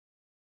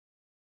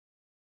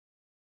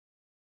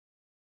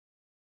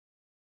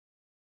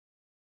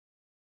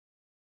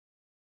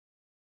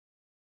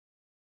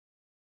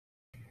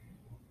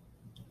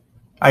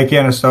Hi,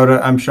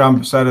 Canastota. I'm Sean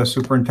Becerra,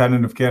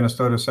 Superintendent of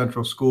Canastota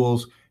Central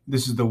Schools.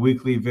 This is the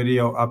weekly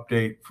video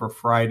update for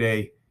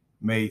Friday,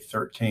 May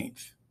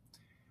 13th.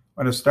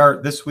 I'm going to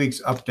start this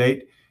week's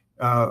update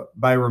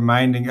by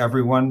reminding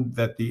everyone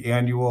that the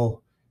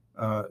annual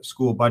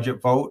school budget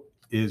vote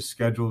is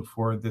scheduled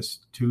for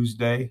this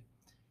Tuesday,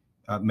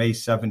 May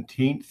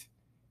 17th.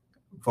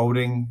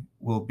 Voting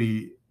will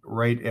be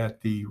right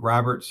at the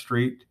Robert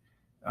Street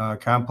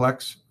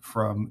complex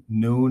from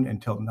noon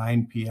until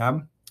 9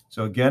 p.m.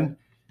 So again,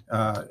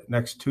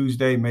 next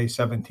Tuesday, May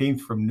 17th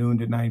from noon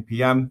to 9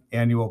 p.m.,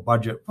 annual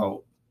budget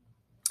vote.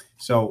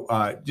 So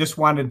just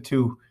wanted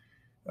to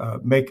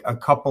make a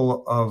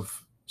couple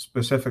of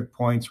specific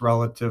points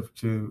relative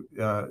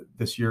to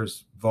this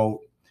year's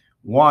vote.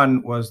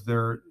 One was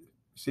there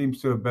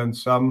seems to have been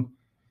some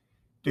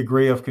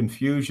degree of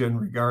confusion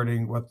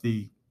regarding what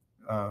the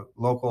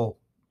local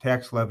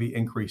tax levy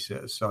increase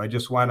is. So I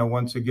just want to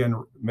once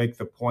again make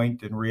the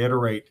point and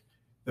reiterate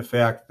the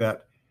fact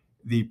that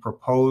the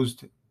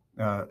proposed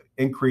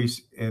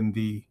increase in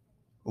the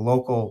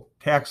local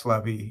tax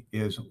levy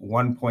is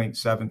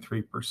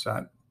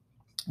 1.73%,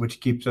 which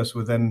keeps us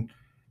within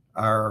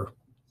our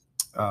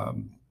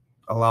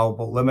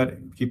allowable limit.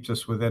 It keeps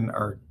us within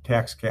our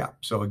tax cap.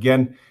 So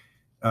again,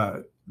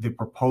 the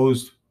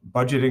proposed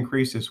budget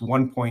increase is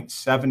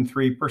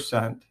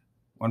 1.73%,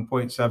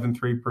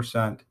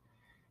 1.73%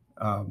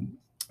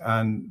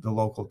 on the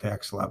local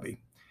tax levy.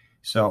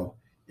 So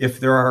if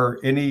there are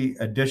any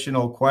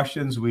additional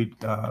questions,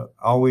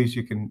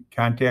 you can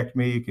contact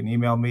me, you can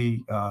email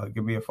me,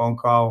 give me a phone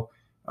call.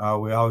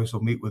 We always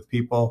will meet with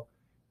people,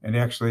 and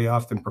actually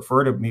often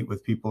prefer to meet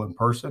with people in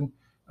person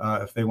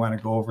if they want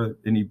to go over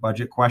any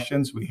budget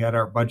questions. We had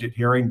our budget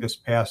hearing this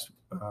past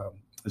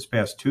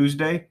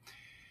Tuesday,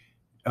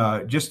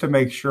 just to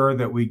make sure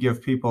that we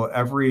give people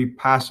every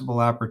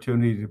possible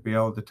opportunity to be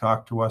able to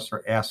talk to us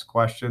or ask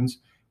questions.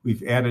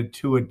 We've added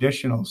 2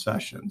 additional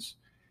sessions.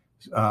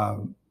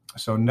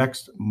 So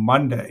next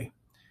Monday,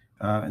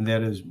 and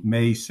that is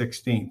May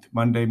 16th,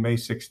 Monday, May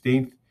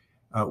 16th,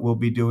 we'll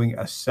be doing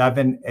a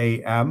 7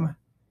 a.m.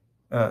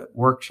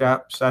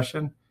 Workshop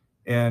session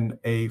and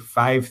a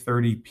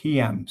 5:30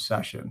 p.m.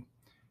 session.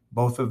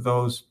 Both of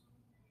those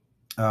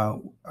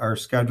are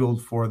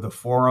scheduled for the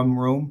forum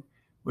room,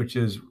 which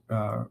is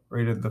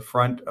right at the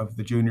front of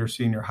the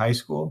junior-senior high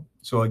school.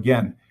 So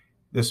again,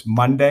 this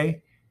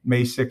Monday,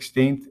 May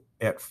 16th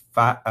at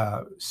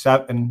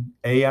 7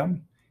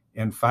 a.m.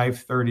 and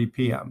 5:30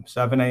 p.m.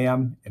 7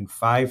 a.m. and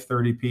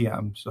 5:30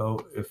 p.m. So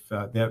if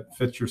that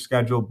fits your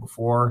schedule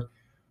before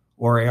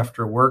or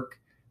after work,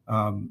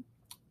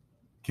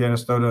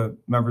 Canastota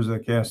members of the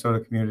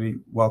Canastota community,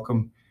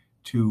 welcome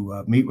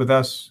to meet with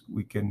us.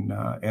 We can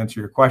answer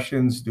your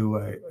questions, do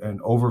an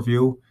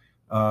overview,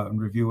 and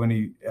review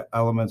any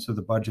elements of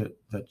the budget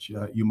that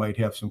you might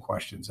have some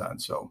questions on.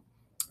 So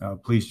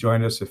please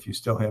join us if you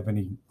still have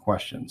any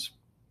questions.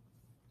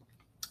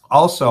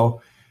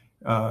 Also,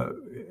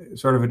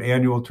 sort of an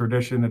annual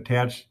tradition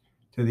attached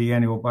to the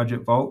annual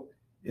budget vote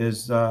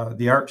is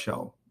the art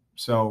show.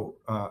 So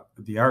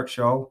the art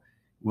show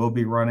will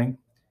be running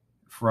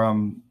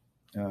from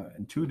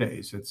in 2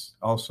 days. It's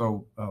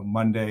also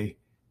Monday,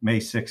 May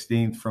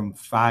 16th from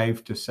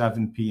 5 to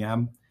 7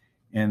 p.m.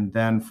 and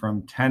then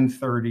from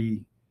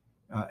 10:30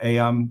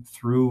 a.m.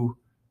 through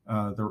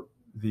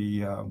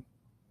the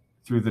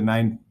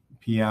 9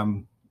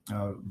 p.m.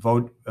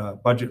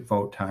 Budget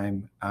vote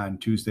time on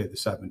Tuesday the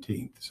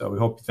 17th. So we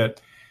hope that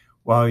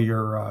while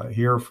you're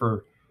here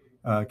for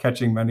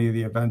catching many of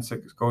the events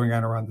that's going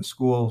on around the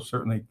school,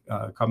 certainly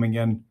coming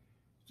in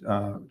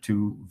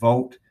to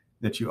vote,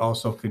 that you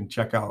also can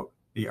check out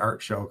the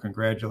art show.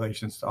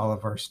 Congratulations to all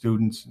of our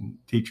students and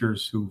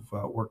teachers who've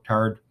worked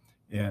hard,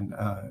 and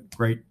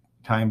great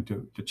time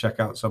to check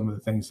out some of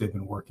the things they've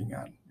been working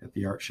on at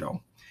the art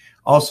show.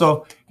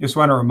 Also, just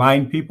want to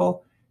remind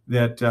people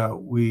that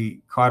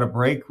we caught a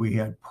break. We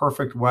had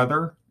perfect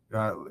weather.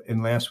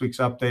 In last week's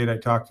update, I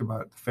talked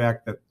about the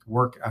fact that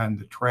work on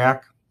the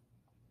track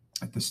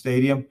at the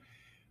stadium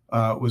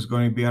was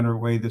going to be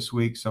underway this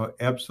week. So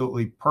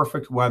absolutely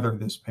perfect weather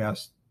this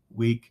past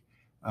week.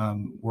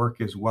 Work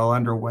is well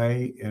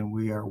underway, and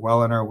we are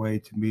well on our way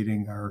to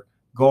meeting our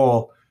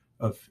goal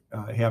of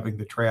having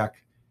the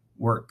track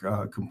work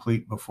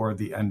complete before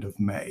the end of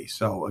May.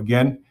 So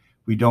again,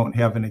 we don't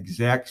have an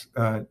exact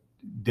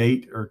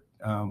date or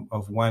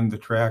of when the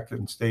track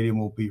and stadium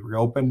will be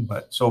reopened,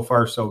 but so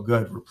far so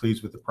good. We're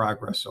pleased with the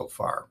progress so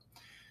far.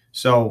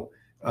 So,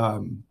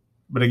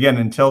 but again,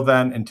 until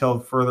then,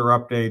 until further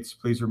updates,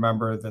 please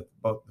remember that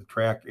both the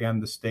track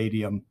and the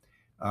stadium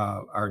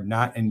are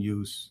not in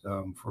use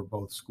for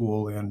both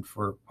school and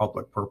for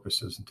public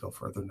purposes until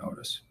further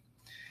notice.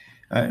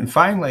 And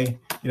finally,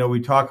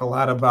 we talk a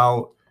lot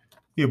about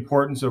the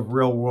importance of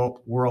real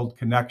world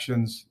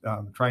connections,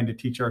 trying to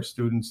teach our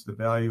students the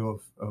value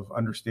of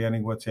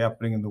understanding what's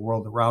happening in the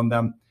world around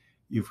them.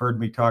 You've heard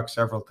me talk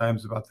several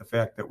times about the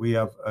fact that we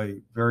have a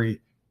very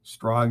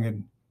strong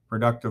and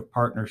productive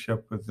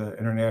partnership with the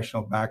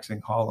International Boxing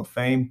Hall of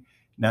Fame.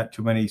 Not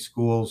too many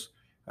schools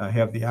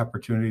have the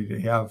opportunity to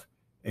have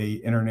a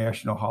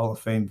International Hall of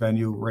Fame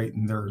venue right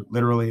in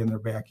literally in their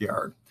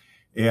backyard.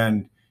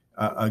 And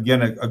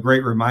again, a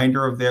great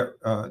reminder of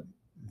that,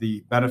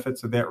 the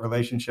benefits of that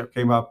relationship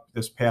came up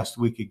this past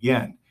week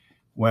again,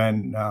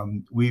 when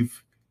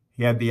we've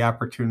had the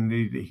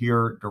opportunity to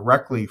hear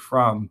directly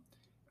from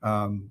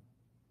Vitaly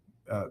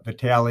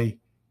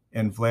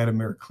and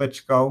Vladimir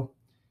Klitschko.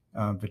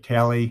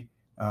 Vitaly,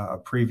 a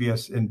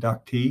previous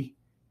inductee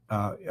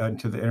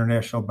into the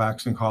International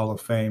Boxing Hall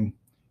of Fame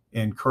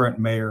and current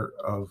mayor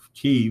of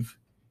Kyiv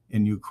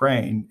in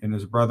Ukraine, and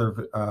his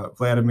brother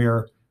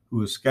Vladimir,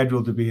 who is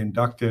scheduled to be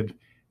inducted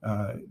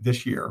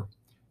this year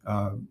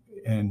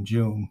in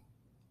June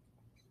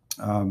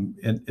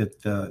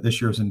at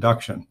this year's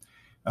induction.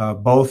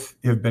 Both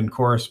have been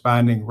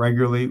corresponding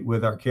regularly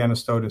with our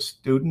Canastota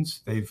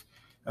students. They've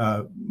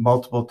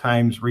multiple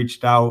times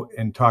reached out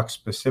and talked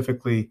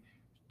specifically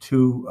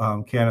to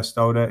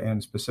Canastota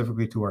and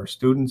specifically to our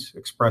students,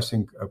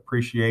 expressing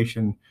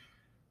appreciation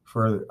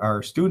for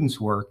our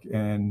students' work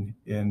and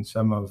in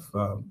some of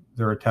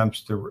their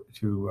attempts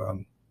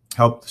to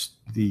help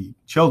the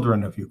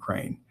children of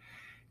Ukraine.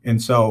 And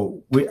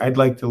so I'd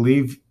like to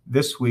leave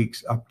this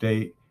week's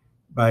update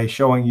by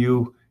showing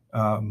you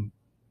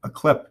a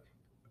clip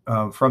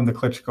from the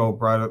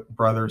Klitschko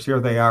brothers. Here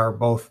they are,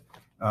 both,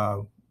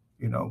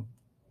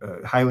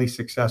 highly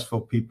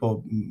successful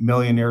people,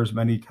 millionaires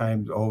many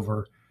times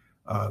over,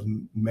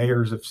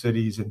 mayors of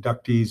cities,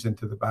 inductees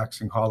into the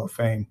Boxing Hall of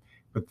Fame.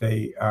 But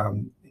they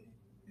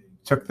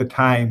took the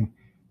time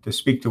to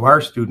speak to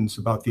our students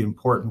about the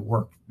important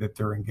work that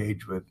they're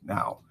engaged with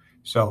now.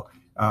 So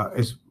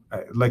I'd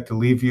like to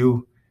leave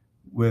you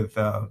with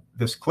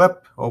this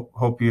clip.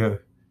 Hope you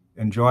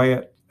enjoy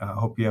it.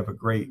 Hope you have a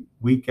great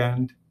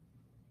weekend,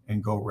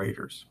 and go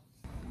Raiders.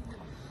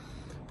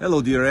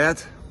 Hello, dear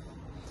Ed.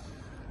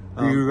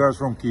 You guys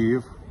from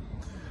Kyiv.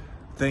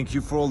 Thank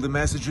you for all the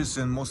messages,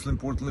 and most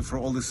importantly for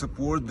all the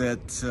support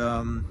that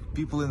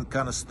people in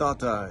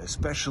Canastota,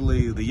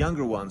 especially the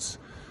younger ones,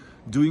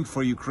 doing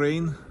for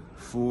Ukraine,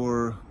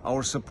 for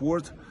our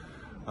support.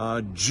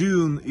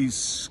 June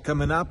is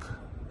coming up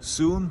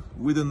soon.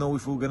 We don't know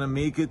if we're gonna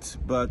make it,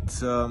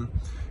 but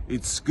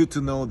it's good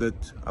to know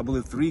that I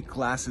believe 3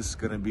 classes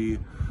gonna be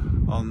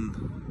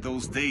on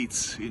those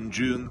dates in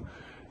June,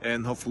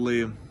 and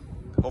hopefully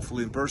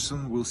in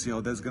person. We'll see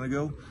how that's gonna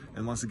go.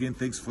 And once again,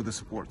 thanks for the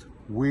support.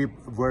 We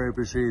very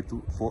appreciate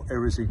for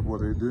everything what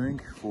you're doing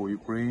for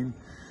Ukraine.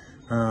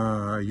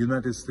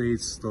 United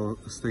States to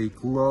stay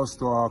close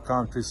to our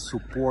country,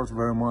 support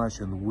very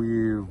much, and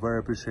we very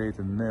appreciate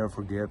and never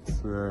forget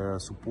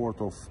support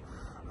of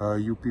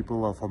you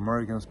people, of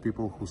Americans,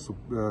 people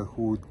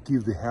who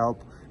give the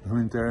help,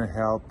 humanitarian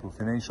help,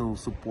 financial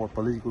support,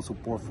 political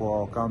support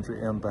for our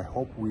country. And I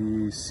hope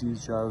we see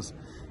each other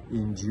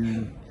in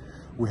June.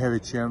 We have a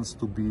chance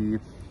to be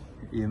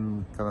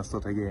in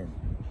Canastota again.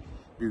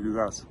 You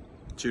guys.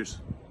 Cheers.